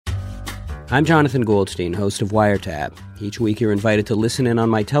I'm Jonathan Goldstein, host of Wiretap. Each week you're invited to listen in on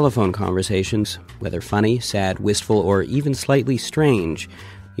my telephone conversations, whether funny, sad, wistful, or even slightly strange.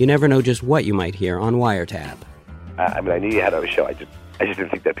 You never know just what you might hear on Wiretap. I knew you had a show. I just didn't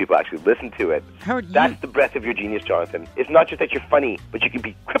think that people actually listened to it. That's the breadth of your genius, Jonathan. It's not just that you're funny, but you can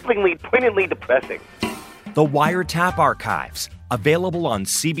be cripplingly, poignantly depressing. The Wiretap Archives, available on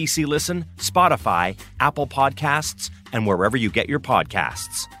CBC Listen, Spotify, Apple Podcasts, and wherever you get your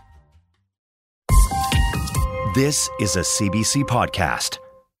podcasts. This is a CBC podcast.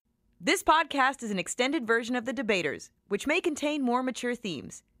 This podcast is an extended version of The Debaters, which may contain more mature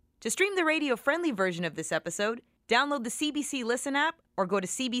themes. To stream the radio-friendly version of this episode, download the CBC Listen app or go to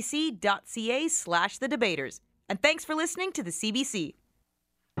cbc.ca/thedebaters. And thanks for listening to the CBC.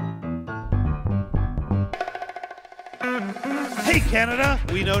 Hey Canada,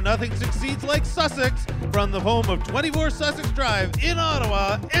 we know nothing succeeds like Sussex. From the home of 24 Sussex Drive in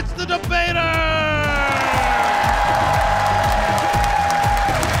Ottawa, it's The Debaters!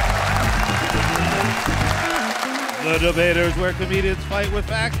 The Debaters, where comedians fight with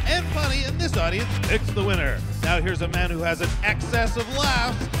facts and funny, and this audience picks the winner. Now here's a man who has an excess of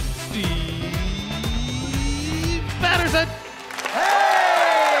laughs, Steve Patterson.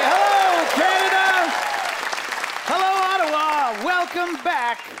 Hey! Hello, Canada! Hello, Ottawa! Welcome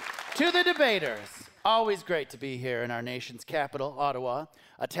back to The Debaters. Always great to be here in our nation's capital, Ottawa,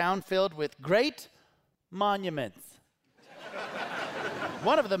 a town filled with great monuments.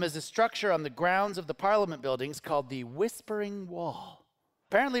 One of them is a structure on the grounds of the Parliament buildings called the Whispering Wall.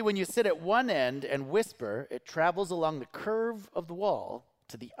 Apparently, when you sit at one end and whisper, it travels along the curve of the wall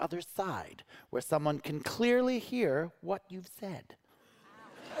to the other side, where someone can clearly hear what you've said.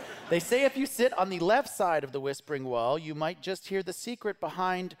 They say if you sit on the left side of the Whispering Wall, you might just hear the secret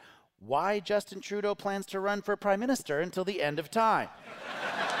behind why Justin Trudeau plans to run for Prime Minister until the end of time.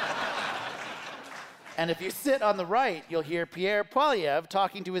 And if you sit on the right, you'll hear Pierre Poilievre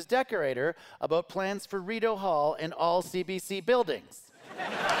talking to his decorator about plans for Rideau Hall and all CBC buildings.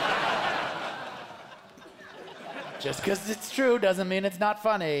 Just because it's true doesn't mean it's not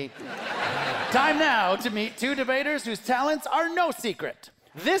funny. Time now to meet two debaters whose talents are no secret.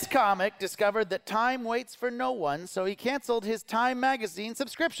 This comic discovered that time waits for no one, so he canceled his Time magazine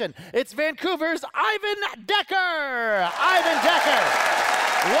subscription. It's Vancouver's Ivan Decker! Ivan Decker,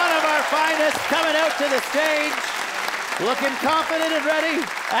 one of our finest, coming out to the stage, looking confident and ready,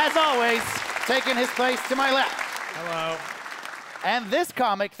 as always, taking his place to my left. Hello. And this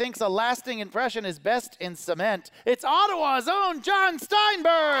comic thinks a lasting impression is best in cement. It's Ottawa's own Jon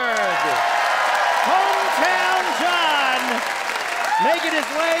Steinberg! Hometown Jon! Making his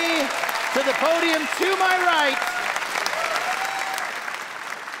way to the podium to my right.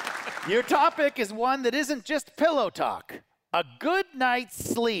 Your topic is one that isn't just pillow talk. A good night's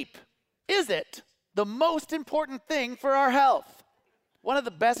sleep. Is it the most important thing for our health? One of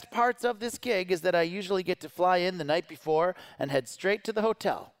the best parts of this gig is that I usually get to fly in the night before and head straight to the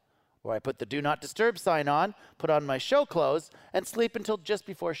hotel, where I put the Do Not Disturb sign on, put on my show clothes, and sleep until just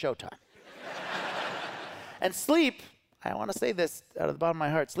before showtime. And sleep, I want to say this out of the bottom of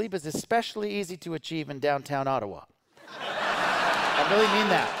my heart, sleep is especially easy to achieve in downtown Ottawa. I really mean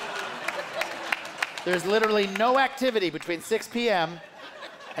that. There's literally no activity between 6 p.m.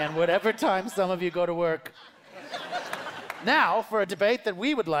 and whatever time some of you go to work. Now, for a debate that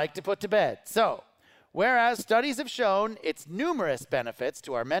we would like to put to bed. So, whereas studies have shown its numerous benefits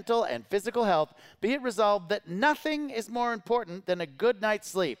to our mental and physical health, be it resolved that nothing is more important than a good night's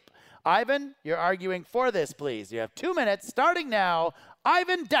sleep. Ivan, you're arguing for this, please. You have 2 minutes, starting now.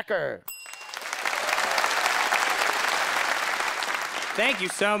 Ivan Decker. Thank you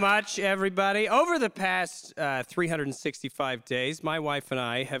so much, everybody. Over the past 365 days, my wife and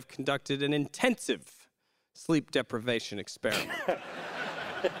I have conducted an intensive sleep deprivation experiment.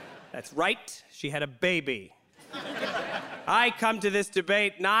 That's right, she had a baby. I come to this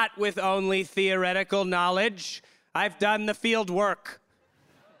debate not with only theoretical knowledge. I've done the field work.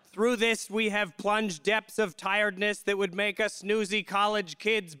 Through this, we have plunged depths of tiredness that would make a snoozy college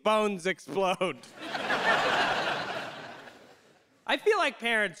kid's bones explode. I feel like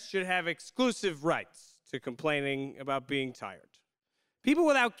parents should have exclusive rights to complaining about being tired. People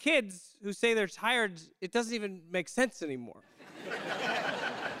without kids who say they're tired, it doesn't even make sense anymore.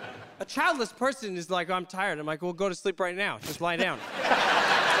 A childless person is like, oh, I'm tired. I'm like, well, go to sleep right now. Just lie down.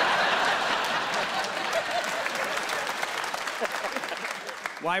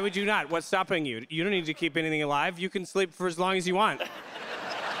 Why would you not? What's stopping you? You don't need to keep anything alive. You can sleep for as long as you want.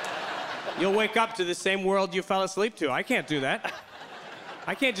 You'll wake up to the same world you fell asleep to. I can't do that.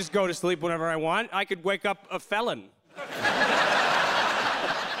 I can't just go to sleep whenever I want. I could wake up a felon.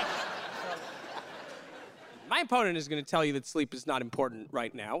 My opponent is going to tell you that sleep is not important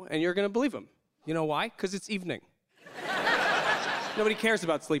right now, and you're going to believe him. You know why? Because it's evening. Nobody cares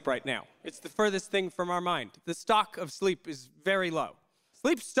about sleep right now. It's the furthest thing from our mind. The stock of sleep is very low.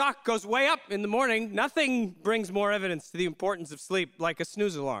 Sleep stock goes way up in the morning. Nothing brings more evidence to the importance of sleep like a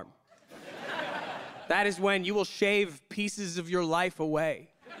snooze alarm. That is when you will shave pieces of your life away.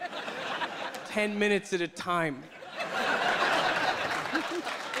 10 minutes at a time.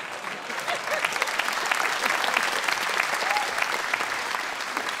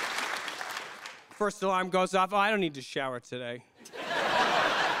 First alarm goes off. Oh, I don't need to shower today.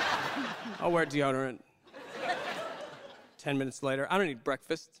 I'll wear deodorant. 10 minutes later, I don't need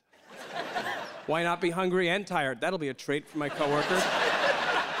breakfast. Why not be hungry and tired? That'll be a treat for my coworkers.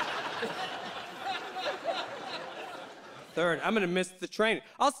 Third, I'm gonna miss the train.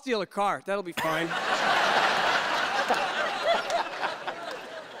 I'll steal a car. That'll be fine.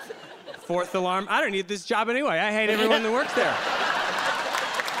 Fourth alarm, I don't need this job anyway. I hate everyone that works there.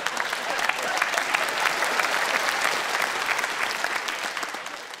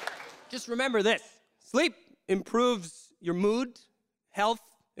 Just remember this. Sleep improves your mood, health,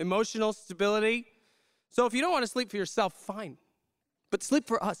 emotional stability. So if you don't want to sleep for yourself, fine. But sleep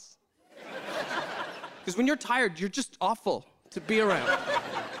for us. Because when you're tired, you're just awful to be around.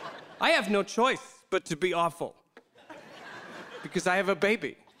 I have no choice but to be awful. Because I have a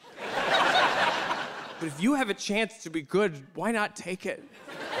baby. But if you have a chance to be good, why not take it?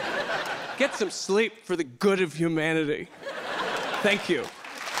 Get some sleep for the good of humanity. Thank you.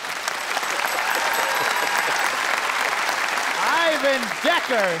 Ivan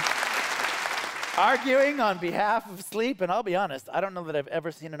Decker arguing on behalf of sleep, and I'll be honest, I don't know that I've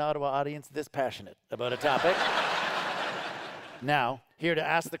ever seen an Ottawa audience this passionate about a topic. Now, here to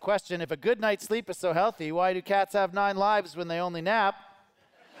ask the question, if a good night's sleep is so healthy, why do cats have 9 lives when they only nap?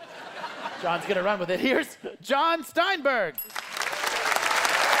 John's gonna run with it. Here's Jon Steinberg.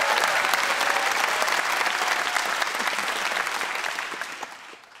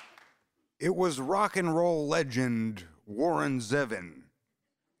 It was rock and roll legend Warren Zevon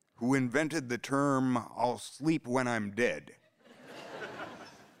who invented the term, "I'll sleep when I'm dead."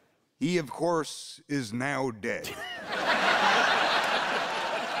 He, of course, is now dead.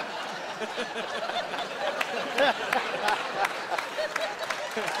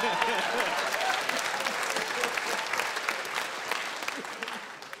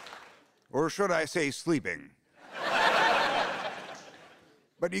 Or should I say sleeping?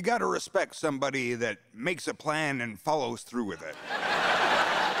 But you gotta respect somebody that makes a plan and follows through with it.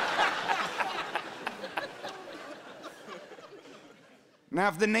 Now,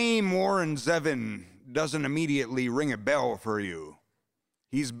 if the name Warren Zevon doesn't immediately ring a bell for you,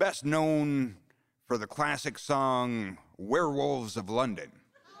 he's best known for the classic song, Werewolves of London.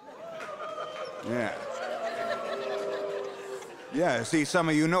 Yeah. Yeah, see, some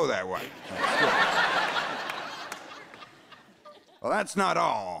of you know that one. Well, that's not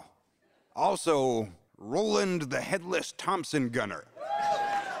all. Also, Roland the Headless Thompson Gunner.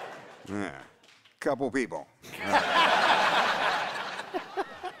 Yeah, couple people.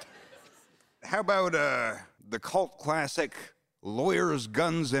 How about the cult classic, Lawyers,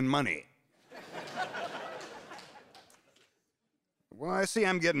 Guns, and Money? Well, I see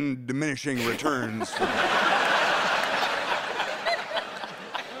I'm getting diminishing returns.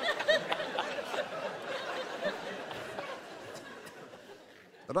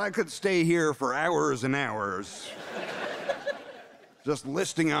 But I could stay here for hours and hours, just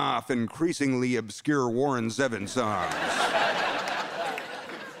listing off increasingly obscure Warren Zevon songs.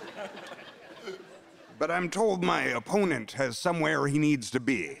 But I'm told my opponent has somewhere he needs to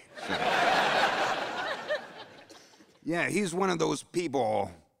be. So. Yeah, he's one of those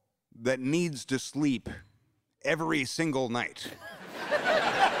people that needs to sleep every single night.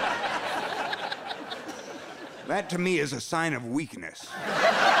 That to me is a sign of weakness.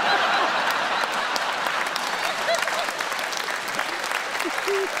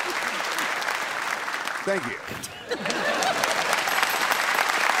 Thank you.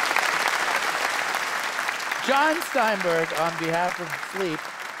 Jon Steinberg on behalf of sleep.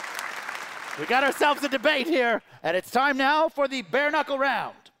 We got ourselves a debate here, and it's time now for the bare knuckle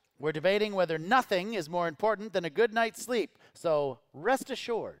round. We're debating whether nothing is more important than a good night's sleep, so rest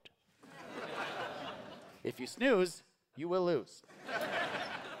assured. If you snooze, you will lose.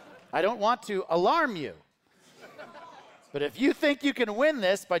 I don't want to alarm you, but if you think you can win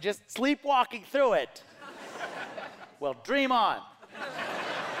this by just sleepwalking through it, well, dream on.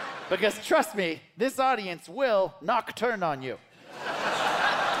 Because trust me, this audience will nocturne on you.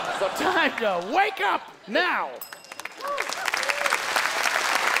 So time to wake up now.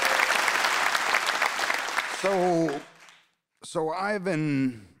 So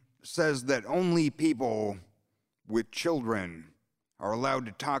Ivan says that only people with children are allowed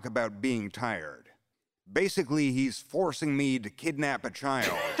to talk about being tired. Basically, he's forcing me to kidnap a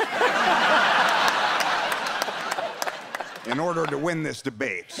child in order to win this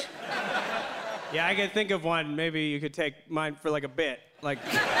debate. Yeah, I could think of one. Maybe you could take mine for like a bit. Like,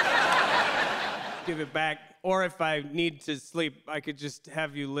 give it back. Or if I need to sleep, I could just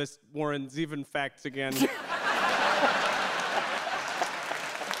have you list Warren's even facts again.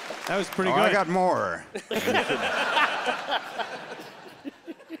 That was pretty good. I got more. I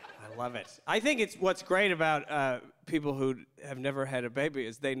love it. I think it's what's great about people who have never had a baby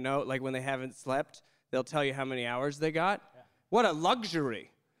is they know, like when they haven't slept, they'll tell you how many hours they got. Yeah. What a luxury.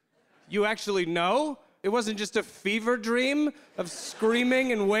 You actually know? It wasn't just a fever dream of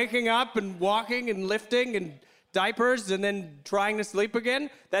screaming and waking up and walking and lifting and diapers and then trying to sleep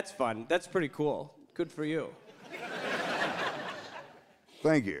again. That's fun. That's pretty cool. Good for you.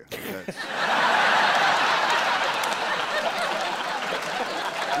 Thank you.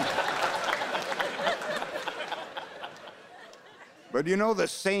 But you know, the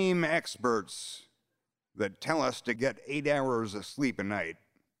same experts that tell us to get 8 hours of sleep a night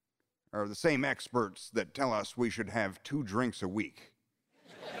are the same experts that tell us we should have 2 drinks a week.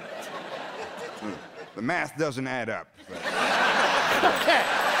 The math doesn't add up. Okay.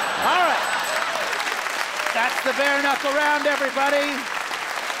 All right. That's the bare knuckle round, everybody.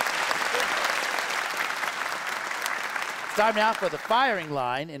 It's time now for the firing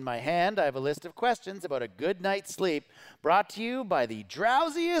line. In my hand, I have a list of questions about a good night's sleep, brought to you by the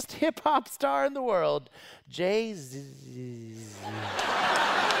drowsiest hip-hop star in the world, Jay-Z.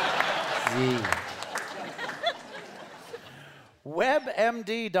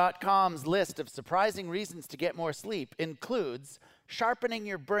 WebMD.com's list of surprising reasons to get more sleep includes sharpening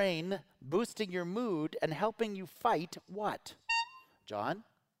your brain, boosting your mood, and helping you fight what? John?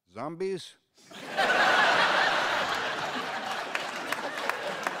 Zombies?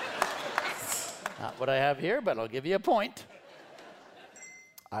 Not what I have here, but I'll give you a point.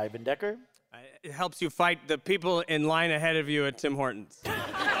 Ivan Decker? It helps you fight the people in line ahead of you at Tim Hortons.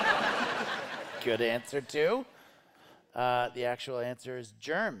 Good answer, too. The actual answer is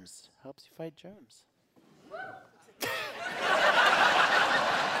germs. Helps you fight germs.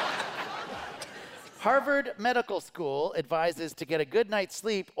 Harvard Medical School advises to get a good night's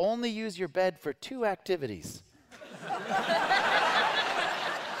sleep, only use your bed for 2 activities.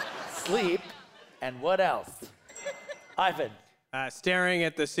 Sleep, and what else? Ivan. Staring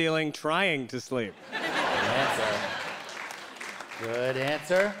at the ceiling, trying to sleep. Good answer. Good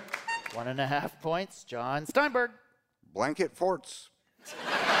answer. 1.5 points. Jon Steinberg. Blanket forts.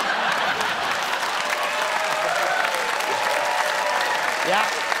 Yeah.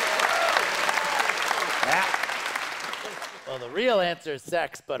 Yeah. Well, the real answer is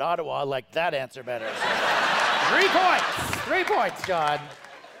sex, but Ottawa liked that answer better. So 3 points. 3 points, John.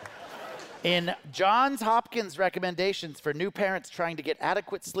 In Johns Hopkins recommendations for new parents trying to get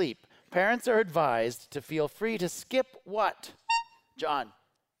adequate sleep, parents are advised to feel free to skip what? John.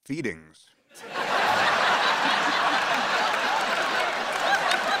 Feedings.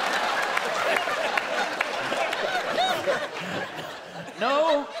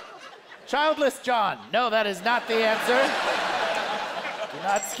 No. Childless John. No, that is not the answer. Do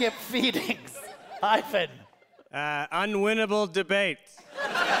not skip feedings. Ivan. Unwinnable debates.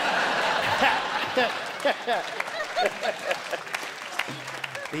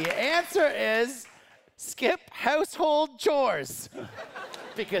 The answer is skip household chores.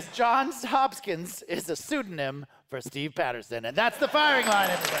 Because Johns Hopkins is a pseudonym for Steve Patterson. And that's the firing line,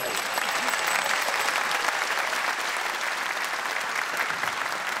 everybody.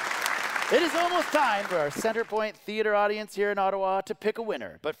 It is almost time for our Centerpoint Theatre audience here in Ottawa to pick a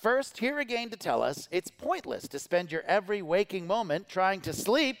winner. But first, here again to tell us it's pointless to spend your every waking moment trying to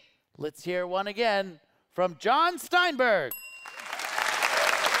sleep. Let's hear one again from Jon Steinberg.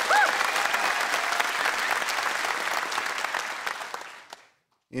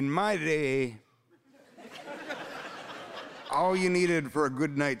 In my day, all you needed for a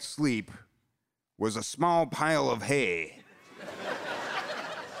good night's sleep was a small pile of hay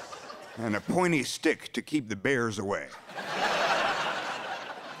and a pointy stick to keep the bears away.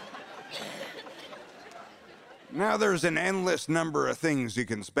 Now there's an endless number of things you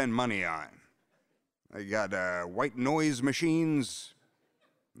can spend money on. I got white noise machines,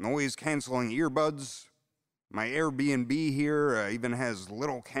 noise-canceling earbuds. My Airbnb here even has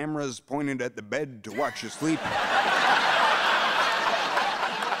little cameras pointed at the bed to watch you sleep.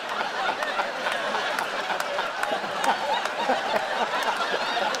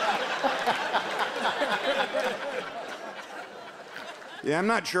 Yeah, I'm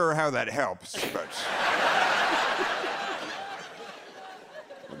not sure how that helps, but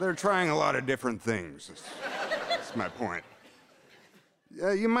they're trying a lot of different things. That's my point.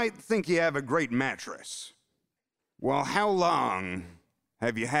 You might think you have a great mattress. Well, how long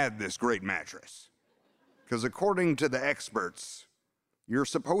have you had this great mattress? Because according to the experts, you're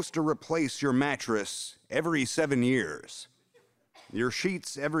supposed to replace your mattress every 7 years. Your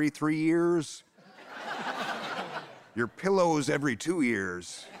sheets every 3 years. Your pillows every 2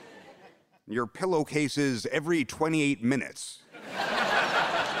 years. Your pillowcases every 28 minutes.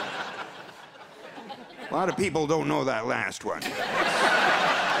 A lot of people don't know that last one.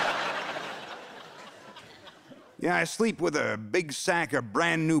 Yeah, I sleep with a big sack of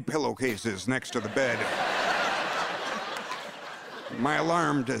brand new pillowcases next to the bed. My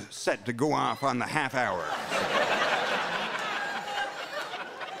alarm set to go off on the half hour.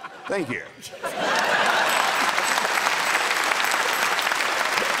 Thank you.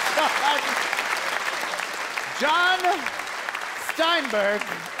 Jon Steinberg,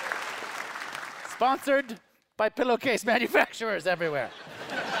 sponsored by pillowcase manufacturers everywhere.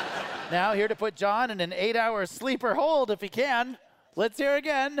 Now, here to put Jon in an 8-hour sleeper hold if he can, let's hear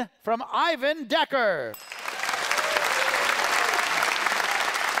again from Ivan Decker.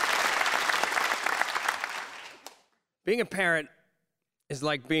 Being a parent is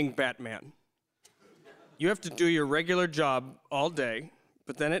like being Batman. You have to do your regular job all day,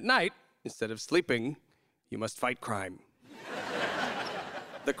 but then at night, instead of sleeping, you must fight crime.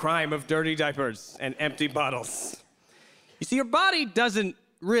 The crime of dirty diapers and empty bottles. You see, your body doesn't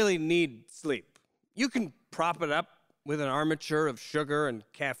really need sleep. You can prop it up with an armature of sugar and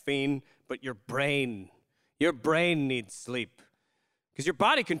caffeine, but your brain needs sleep. Because your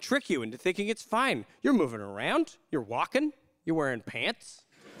body can trick you into thinking it's fine. You're moving around, you're walking, you're wearing pants.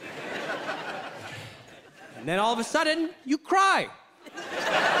 And then all of a sudden, you cry.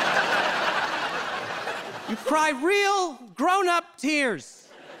 You cry real grown-up tears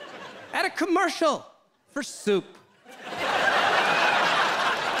at a commercial for soup.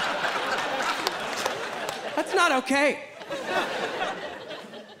 That's not okay.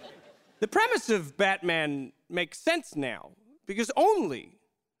 The premise of Batman makes sense now, because only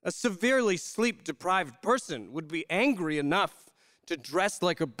a severely sleep-deprived person would be angry enough to dress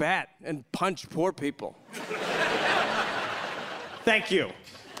like a bat and punch poor people. Thank you.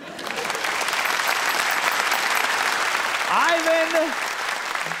 Ivan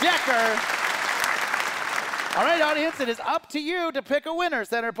Decker. All right, audience, it is up to you to pick a winner,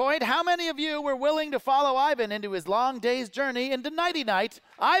 Centerpoint. How many of you were willing to follow Ivan into his long day's journey into nighty-night?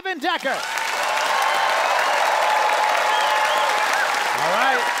 Ivan Decker. All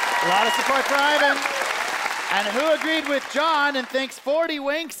right, a lot of support for Ivan. And who agreed with Jon and thinks 40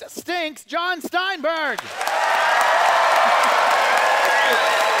 winks stinks? Jon Steinberg.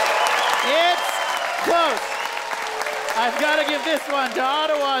 It's close. I've got to give this one to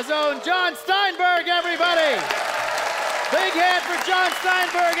Ottawa's own Jon Steinberg, everybody. Big hand for Jon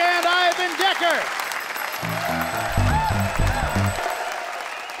Steinberg and Ivan Decker.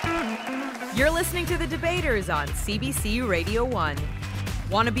 You're listening to The Debaters on CBC Radio 1.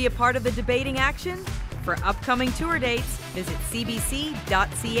 Want to be a part of the debating action? For upcoming tour dates, visit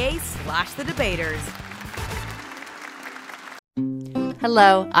cbc.ca/thedebaters.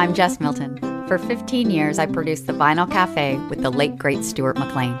 Hello, I'm Jess Milton. For 15 years, I produced The Vinyl Cafe with the late, great Stuart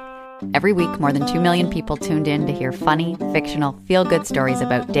McLean. Every week, more than 2 million people tuned in to hear funny, fictional, feel-good stories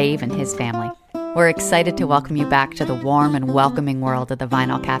about Dave and his family. We're excited to welcome you back to the warm and welcoming world of The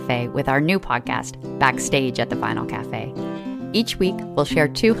Vinyl Cafe with our new podcast, Backstage at The Vinyl Cafe. Each week, we'll share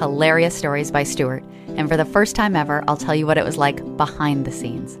 2 hilarious stories by Stuart, and for the first time ever, I'll tell you what it was like behind the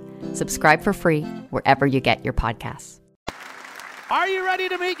scenes. Subscribe for free wherever you get your podcasts. Are you ready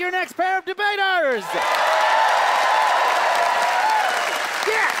to meet your next pair of debaters?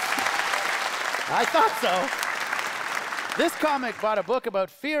 Yes! I thought so. This comic bought a book about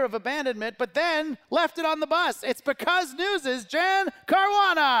fear of abandonment, but then left it on the bus. It's Because News' Jan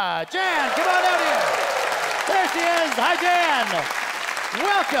Caruana. Jan, come on out here. There she is. Hi, Jan.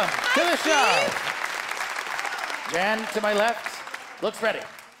 Welcome to the show. Jan, to my left, looks ready.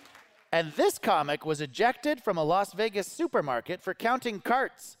 And this comic was ejected from a Las Vegas supermarket for counting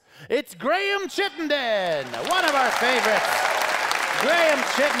carts. It's Graham Chittenden, one of our favorites. Graham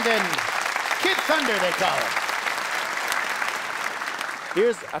Chittenden, Kid Thunder, they call him.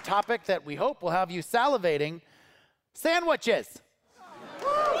 Here's a topic that we hope will have you salivating. Sandwiches.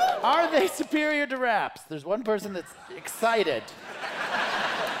 Are they superior to wraps? There's one person that's excited.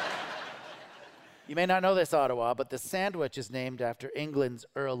 You may not know this, Ottawa, but the sandwich is named after England's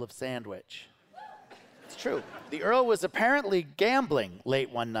Earl of Sandwich. It's true. The Earl was apparently gambling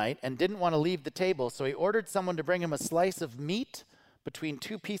late one night and didn't want to leave the table, so he ordered someone to bring him a slice of meat between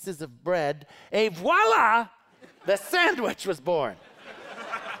two pieces of bread. Et voila! The sandwich was born.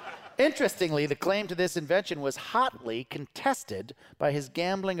 Interestingly, the claim to this invention was hotly contested by his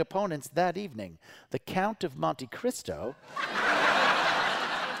gambling opponents that evening. The Count of Monte Cristo,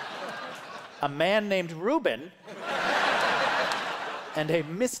 a man named Reuben, and a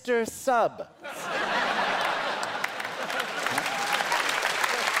Mr. Sub.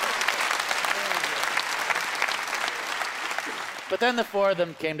 But then the four of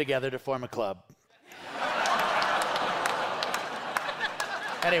them came together to form a club.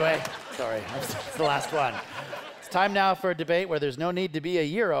 Anyway, sorry, it's the last one. It's time now for a debate where there's no need to be a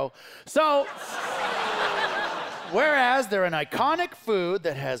Euro. So, whereas they're an iconic food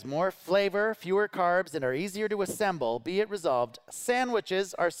that has more flavor, fewer carbs, and are easier to assemble, be it resolved,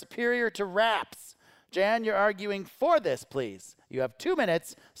 sandwiches are superior to wraps. Jan, you're arguing for this, please. You have 2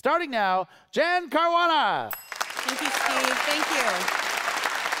 minutes, starting now. Jan Caruana. Thank you, Steve. Thank you.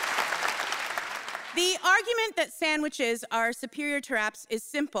 The argument that sandwiches are superior to wraps is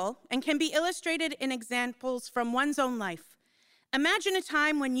simple and can be illustrated in examples from one's own life. Imagine a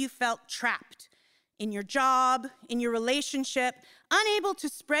time when you felt trapped in your job, in your relationship, unable to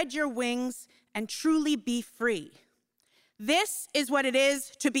spread your wings and truly be free. This is what it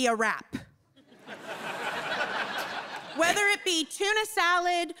is to be a wrap. Whether it be tuna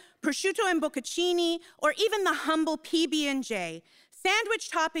salad, prosciutto and bocconcini, or even the humble PB&J, sandwich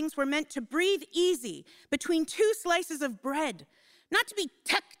toppings were meant to breathe easy between two slices of bread, not to be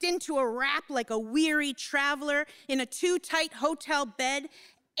tucked into a wrap like a weary traveler in a too-tight hotel bed,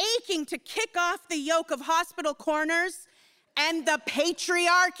 aching to kick off the yoke of hospital corners and the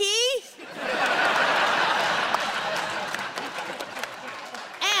patriarchy.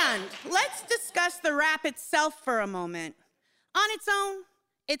 And let's discuss the wrap itself for a moment. On its own,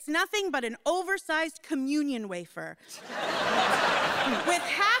 it's nothing but an oversized communion wafer with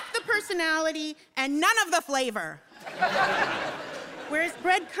half the personality and none of the flavor. Whereas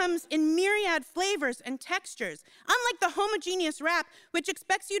bread comes in myriad flavors and textures, unlike the homogeneous wrap, which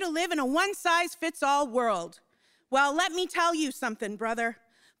expects you to live in a one-size-fits-all world. Well, let me tell you something, brother.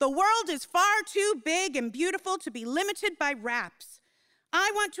 The world is far too big and beautiful to be limited by wraps.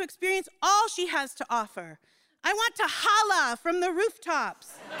 I want to experience all she has to offer. I want to holla from the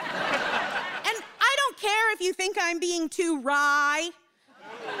rooftops. And I don't care if you think I'm being too wry.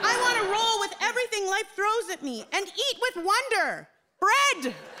 I want to roll with everything life throws at me and eat with wonder.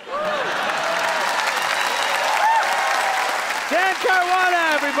 Bread. Jan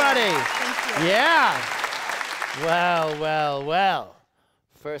Caruana, everybody. Thank you. Yeah. Well, well, well.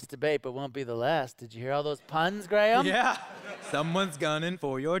 First debate, but won't be the last. Did you hear all those puns, Graham? Yeah. Someone's gunning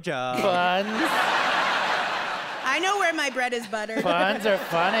for your job. Puns. I know where my bread is buttered. Puns are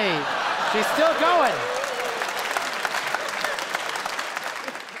funny. She's still going.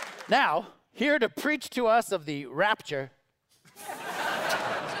 Now, here to preach to us of the rapture,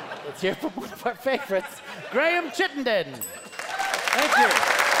 let's hear from one of our favorites, Graham Chittenden. Thank you.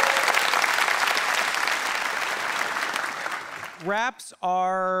 Wraps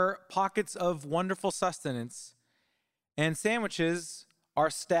are pockets of wonderful sustenance, and sandwiches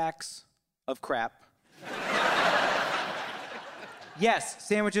are stacks of crap. Yes,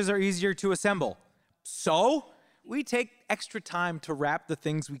 sandwiches are easier to assemble. So, we take extra time to wrap the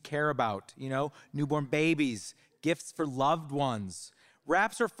things we care about. You know, newborn babies, gifts for loved ones.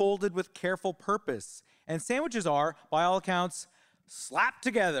 Wraps are folded with careful purpose, and sandwiches are, by all accounts, slapped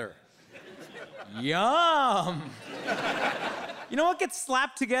together. Yum! You know what gets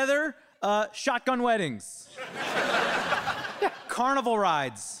slapped together? Shotgun weddings. Carnival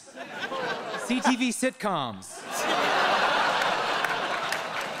rides. CTV sitcoms.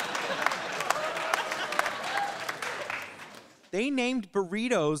 They named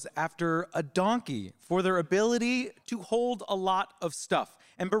burritos after a donkey for their ability to hold a lot of stuff.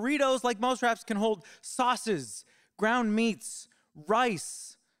 And burritos, like most wraps, can hold sauces, ground meats,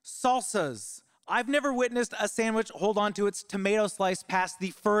 rice, salsas. I've never witnessed a sandwich hold on to its tomato slice past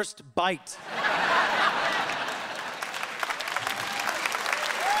the first bite.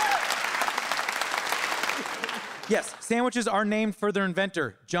 Yes, sandwiches are named for their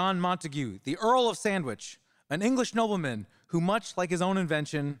inventor, John Montague, the Earl of Sandwich, an English nobleman who, much like his own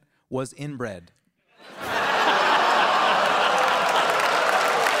invention, was inbred.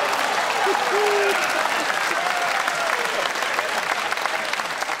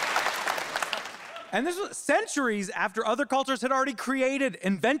 And this was centuries after other cultures had already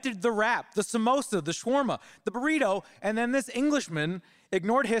invented the wrap, the samosa, the shawarma, the burrito, and then this Englishman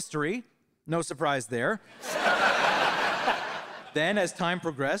ignored history, No surprise there. Then, as time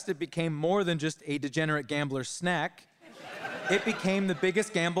progressed, it became more than just a degenerate gambler's snack. It became the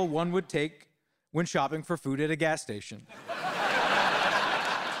biggest gamble one would take when shopping for food at a gas station.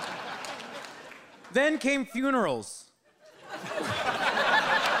 Then came funerals.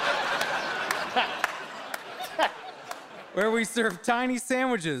 Where we serve tiny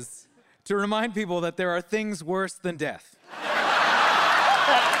sandwiches to remind people that there are things worse than death.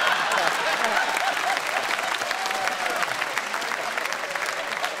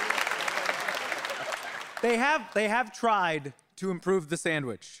 They have tried to improve the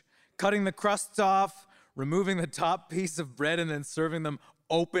sandwich, cutting the crusts off, removing the top piece of bread, and then serving them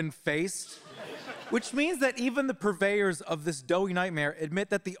open-faced. Which means that even the purveyors of this doughy nightmare admit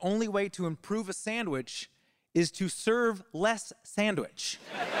that the only way to improve a sandwich is to serve less sandwich.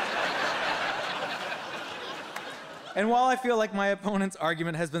 And while I feel like my opponent's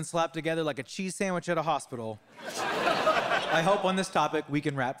argument has been slapped together like a cheese sandwich at a hospital, I hope on this topic we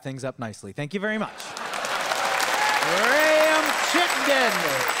can wrap things up nicely. Thank you very much. Graham Chittenden.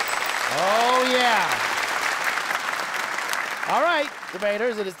 Oh, yeah. All right,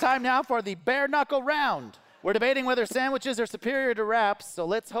 debaters, it is time now for the bare knuckle round. We're debating whether sandwiches are superior to wraps, so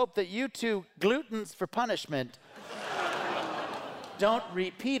let's hope that you two glutens for punishment don't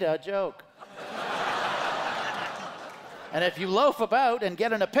repeat a joke. And if you loaf about and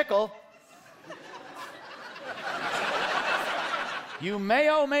get in a pickle, you may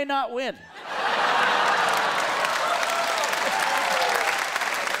or may not win.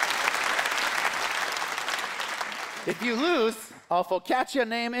 If you lose, I'll catch your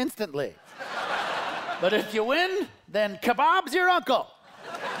name instantly. But if you win, then kebab's your uncle.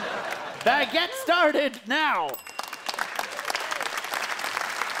 Baguette started now.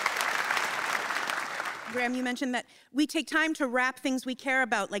 Graham, you mentioned that we take time to wrap things we care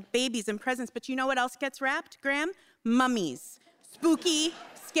about, like babies and presents, but you know what else gets wrapped, Graham? Mummies. Spooky,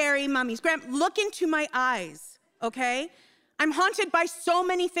 scary mummies. Graham, look into my eyes, okay? I'm haunted by so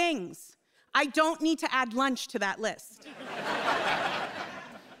many things. I don't need to add lunch to that list.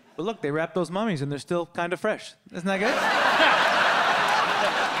 But look, they wrapped those mummies and they're still kind of fresh. Isn't that good?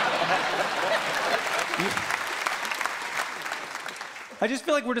 I just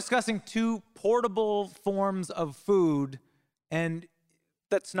feel like we're discussing two portable forms of food, and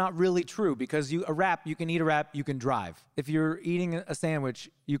that's not really true, because you can eat a wrap, you can drive. If you're eating a sandwich,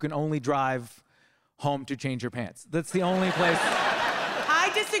 you can only drive home to change your pants. That's the only place. I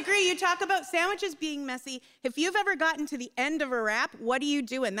disagree. You talk about sandwiches being messy. If you've ever gotten to the end of a wrap, what are you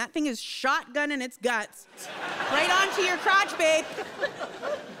doing? That thing is shotgunning its guts right onto your crotch, babe.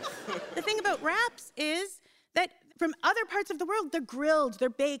 The thing about wraps is that from other parts of the world, they're grilled, they're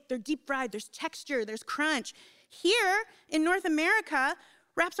baked, they're deep fried, there's texture, there's crunch. Here in North America,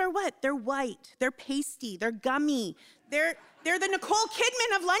 wraps are what? They're white, they're pasty, they're gummy. They're the Nicole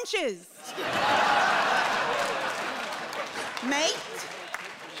Kidman of lunches. Mate?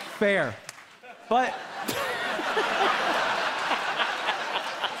 Fair. But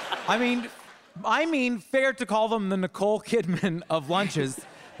I mean fair to call them the Nicole Kidman of lunches,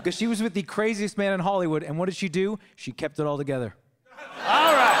 because she was with the craziest man in Hollywood, and what did she do? She kept it all together.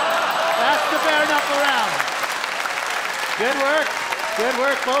 All right. That's the bare knuckle round. Good work. Good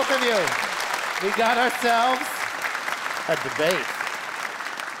work, both of you. We got ourselves a debate.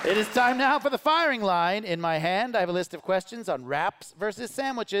 It is time now for the firing line. In my hand, I have a list of questions on wraps versus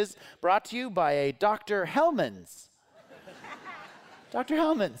sandwiches, brought to you by a Dr. Hellmans. Dr.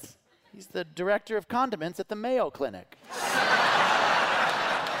 Hellmans. He's the director of condiments at the Mayo Clinic.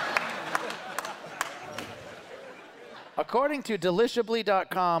 According to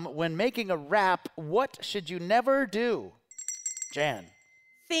delishably.com, when making a wrap, what should you never do? Jan.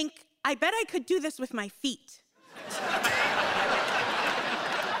 Think, I bet I could do this with my feet.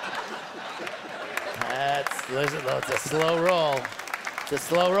 It's a slow roll. It's a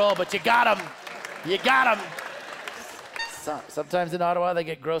slow roll, but you got him. You got him. Sometimes in Ottawa, they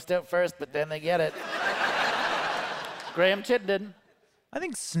get grossed out first, but then they get it. Graham Chittenden. I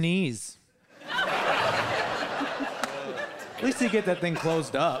think sneeze. At least you get that thing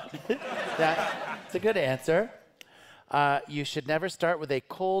closed up. That's a good answer. You should never start with a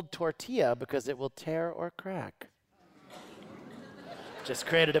cold tortilla because it will tear or crack. Just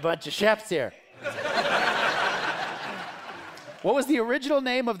created a bunch of chefs here. What was the original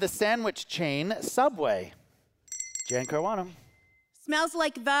name of the sandwich chain Subway? Jan Caruana. Smells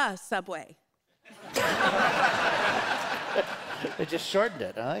like the Subway. They just shortened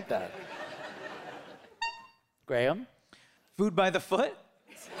it. I like that. Graham. Food by the foot?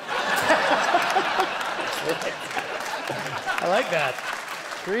 I like that.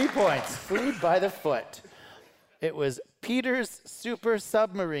 3 points. Food by the foot. It was Peter's Super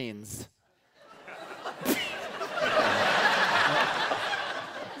Submarines. Isn't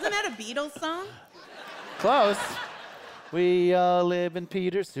that a Beatles song? Close. We all live in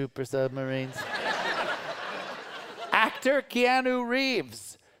Peter's Super Submarines. Actor Keanu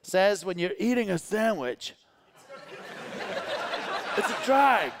Reeves says when you're eating a sandwich, it's a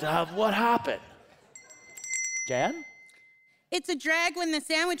drag to have what happened. Jan? It's a drag when the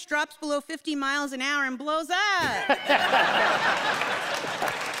sandwich drops below 50 miles an hour and blows up.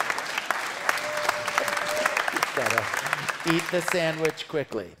 Gotta eat the sandwich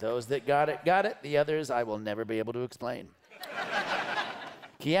quickly. Those that got it, got it. The others, I will never be able to explain.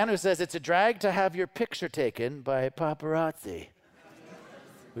 Keanu says it's a drag to have your picture taken by paparazzi.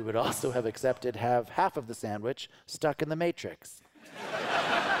 We would also have accepted have half of the sandwich stuck in the Matrix.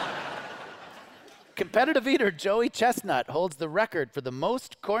 Competitive eater Joey Chestnut holds the record for the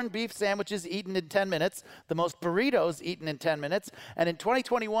most corned beef sandwiches eaten in 10 minutes, the most burritos eaten in 10 minutes, and in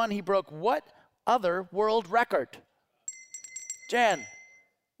 2021 he broke what other world record? Jan.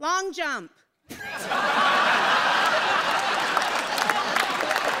 Long jump. Look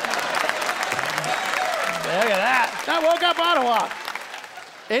at that. That woke up Ottawa.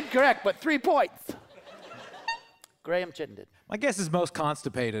 Incorrect, but 3 points. Graham Chittenden. My guess is most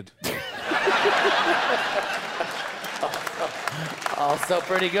constipated. Also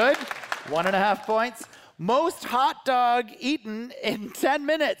pretty good. 1.5 points. Most hot dog eaten in 10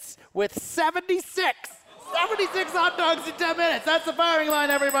 minutes with 76. 76 hot dogs in 10 minutes. That's the firing line,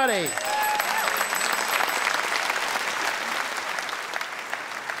 everybody.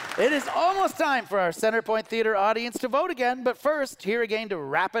 It is almost time for our Centerpoint Theater audience to vote again, but first, here again to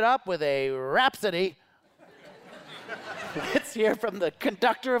wrap it up with a rhapsody. Let's hear from the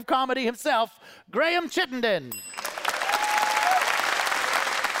conductor of comedy himself, Graham Chittenden.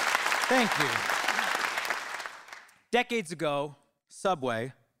 Thank you. Decades ago,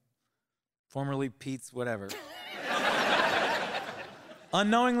 Subway, formerly Pete's whatever,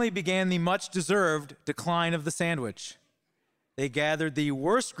 unknowingly began the much-deserved decline of the sandwich. They gathered the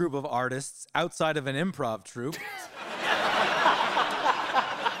worst group of artists outside of an improv troupe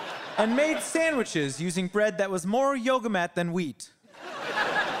and made sandwiches using bread that was more yoga mat than wheat.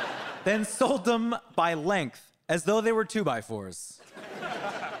 Then sold them by length, as though they were 2x4s.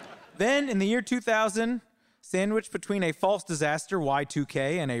 Then, in the year 2000, sandwiched between a false disaster,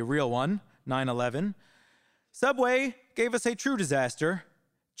 Y2K, and a real one, 9/11, Subway gave us a true disaster,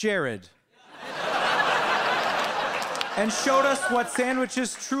 Jared. And showed us what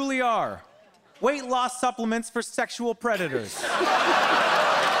sandwiches truly are. Weight loss supplements for sexual predators.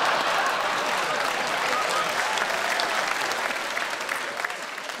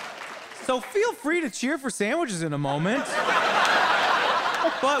 So feel free to cheer for sandwiches in a moment.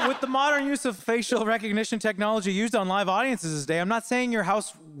 But with the modern use of facial recognition technology used on live audiences this day, I'm not saying your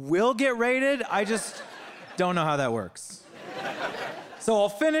house will get raided, I just don't know how that works. So I'll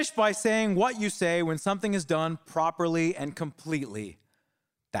finish by saying what you say when something is done properly and completely.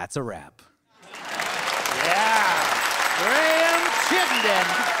 That's a wrap. Yeah. Graham Chittenden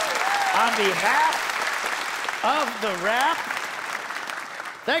on behalf of the wrap.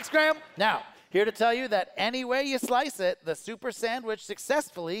 Thanks, Graham. Now, here to tell you that any way you slice it, the super sandwich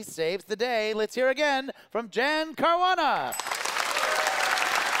successfully saves the day. Let's hear again from Jan Caruana.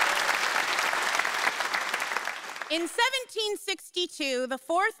 In 1762, the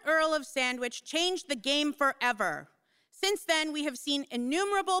 4th Earl of Sandwich changed the game forever. Since then, we have seen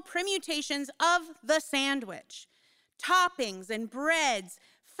innumerable permutations of the sandwich. Toppings and breads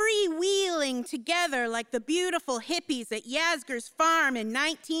freewheeling together like the beautiful hippies at Yasgur's farm in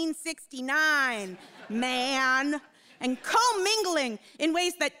 1969, man. And commingling in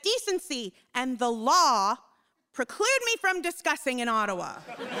ways that decency and the law preclude me from discussing in Ottawa.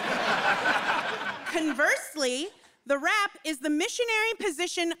 Conversely, the wrap is the missionary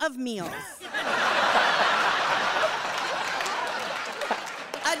position of meals.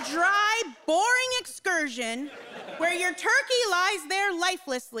 A dry, boring excursion where your turkey lies there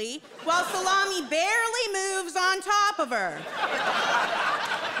lifelessly while salami barely moves on top of her.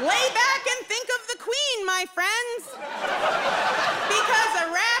 Lay back and think of the queen, my friends. Because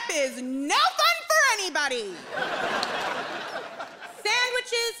a wrap is no fun for anybody.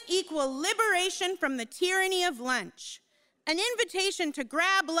 Sandwiches equal liberation from the tyranny of lunch. An invitation to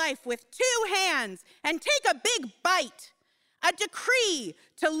grab life with 2 hands and take a big bite. A decree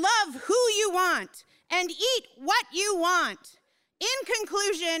to love who you want and eat what you want. In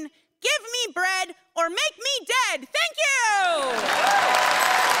conclusion, give me bread or make me dead. Thank you!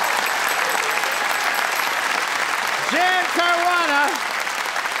 Jan Caruana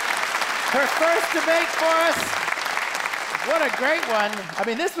Her first debate for us. What a great one. I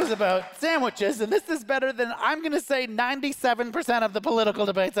mean, this was about sandwiches, and this is better than, I'm going to say, 97% of the political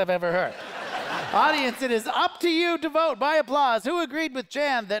debates I've ever heard. Audience, it is up to you to vote by applause. Who agreed with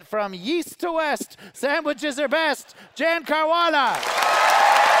Jan that from yeast to west, sandwiches are best? Jan Caruana.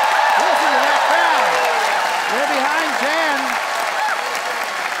 Listen to that crowd. They're behind Jan.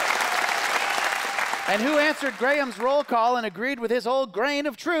 And who answered Graham's roll call and agreed with his whole grain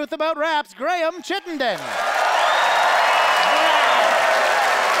of truth about raps? Graham Chittenden.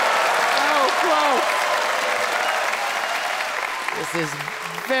 So close. This is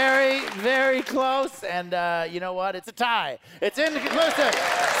very, very close, and you know what? It's a tie. It's inconclusive.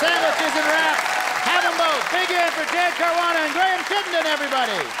 Sandwiches and wraps. Have them both. Big in for Jan Caruana and Graham Chittenden,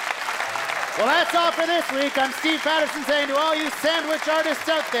 everybody. Well, that's all for this week. I'm Steve Patterson saying to all you sandwich artists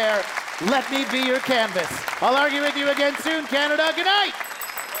out there, let me be your canvas. I'll argue with you again soon, Canada. Good night.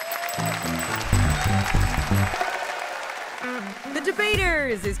 The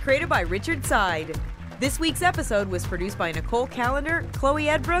Debaters is created by Richard Side. This week's episode was produced by Nicole Callender, Chloe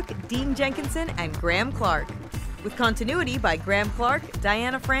Edbrook, Dean Jenkinson, and Graham Clark. With continuity by Graham Clark,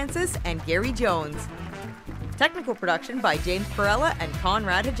 Diana Francis, and Gary Jones. Technical production by James Perella and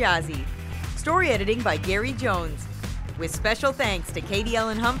Conrad Hijazi. Story editing by Gary Jones. With special thanks to Katie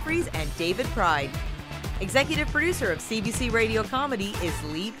Ellen Humphreys and David Pride. Executive producer of CBC Radio Comedy is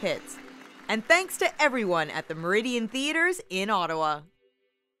Lee Pitts. And thanks to everyone at the Meridian Theaters in Ottawa.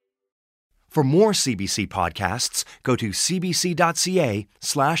 For more CBC podcasts, go to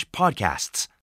cbc.ca/podcasts.